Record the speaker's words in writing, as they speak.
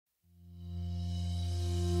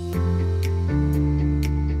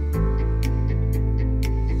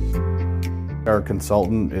Our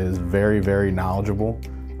consultant is very, very knowledgeable.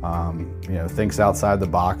 Thinks outside the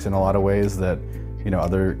box in a lot of ways that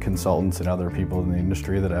other consultants and other people in the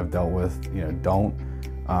industry that I've dealt with don't.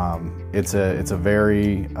 It's a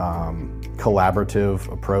very collaborative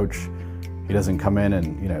approach. He doesn't come in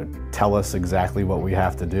and tell us exactly what we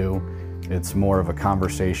have to do. It's more of a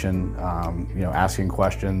conversation, asking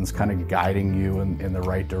questions, kind of guiding you in the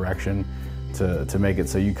right direction to make it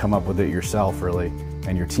so you come up with it yourself, really,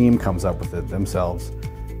 and your team comes up with it themselves,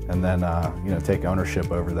 and then take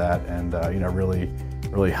ownership over that, and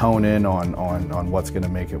really hone in on what's going to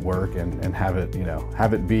make it work, and have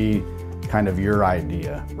it be kind of your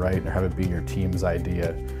idea, right, or have it be your team's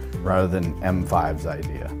idea rather than M5's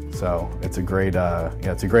idea. So it's a great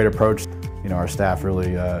approach. Our staff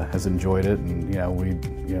really has enjoyed it, and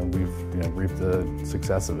we've reaped the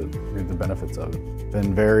success of it, reaped the benefits of it.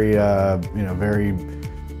 Been very very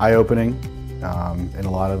eye-opening in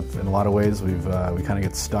a lot of ways. We kind of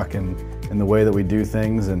get stuck in the way that we do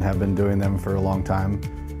things, and have been doing them for a long time.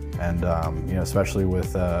 And especially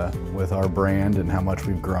with our brand and how much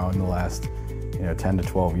we've grown in the last 10 to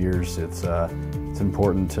 12 years, it's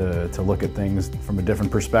important to look at things from a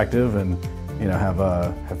different perspective, and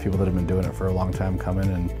have people that have been doing it for a long time come in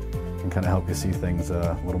and kind of help you see things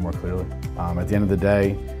a little more clearly. At the end of the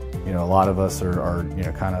day, a lot of us are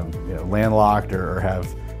kind of landlocked, or have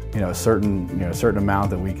a certain amount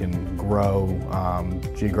that we can grow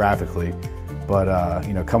geographically. But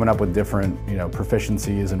coming up with different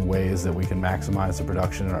proficiencies and ways that we can maximize the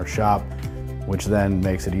production in our shop, which then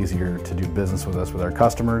makes it easier to do business with us with our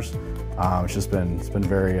customers. It's been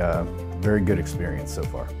very good experience so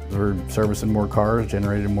far. We're servicing more cars,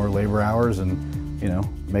 generating more labor hours, and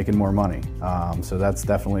making more money. So that's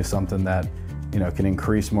definitely something that can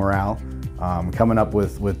increase morale. Coming up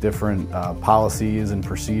with different policies and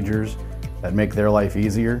procedures that make their life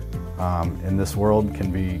easier in this world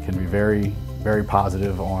can be very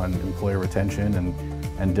positive on employee retention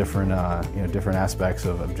and different different aspects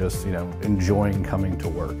of just enjoying coming to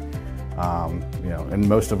work. In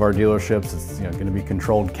most of our dealerships, it's going to be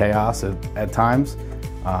controlled chaos at times,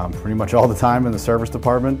 pretty much all the time in the service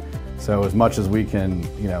department. So as much as we can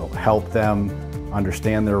help them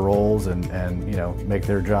understand their roles and make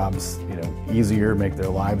their jobs easier, make their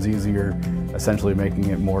lives easier, essentially making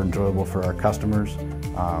it more enjoyable for our customers.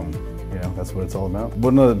 That's what it's all about.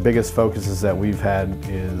 One of the biggest focuses that we've had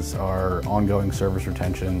is our ongoing service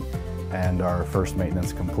retention and our first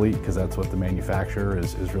maintenance complete, because that's what the manufacturer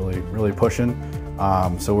is really pushing.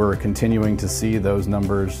 So we're continuing to see those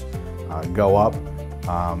numbers go up.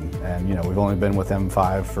 And we've only been with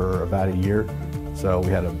M5 for about a year. So we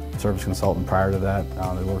had a service consultant prior to that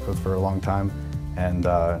that we worked with for a long time. And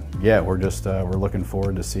we're looking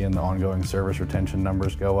forward to seeing the ongoing service retention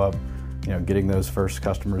numbers go up, getting those first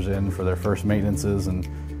customers in for their first maintenances, and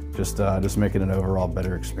just making an overall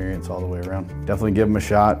better experience all the way around. Definitely give him a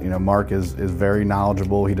shot. Mark is very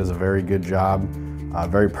knowledgeable. He does a very good job,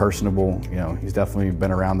 very personable. He's definitely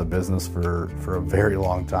been around the business for a very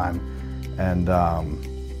long time. And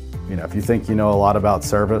if you think you know a lot about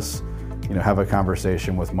service, have a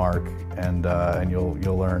conversation with Mark, and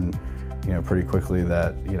you'll learn pretty quickly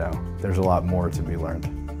that there's a lot more to be learned.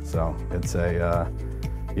 So it's a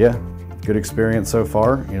good experience so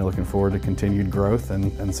far. Looking forward to continued growth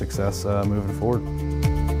and success moving forward.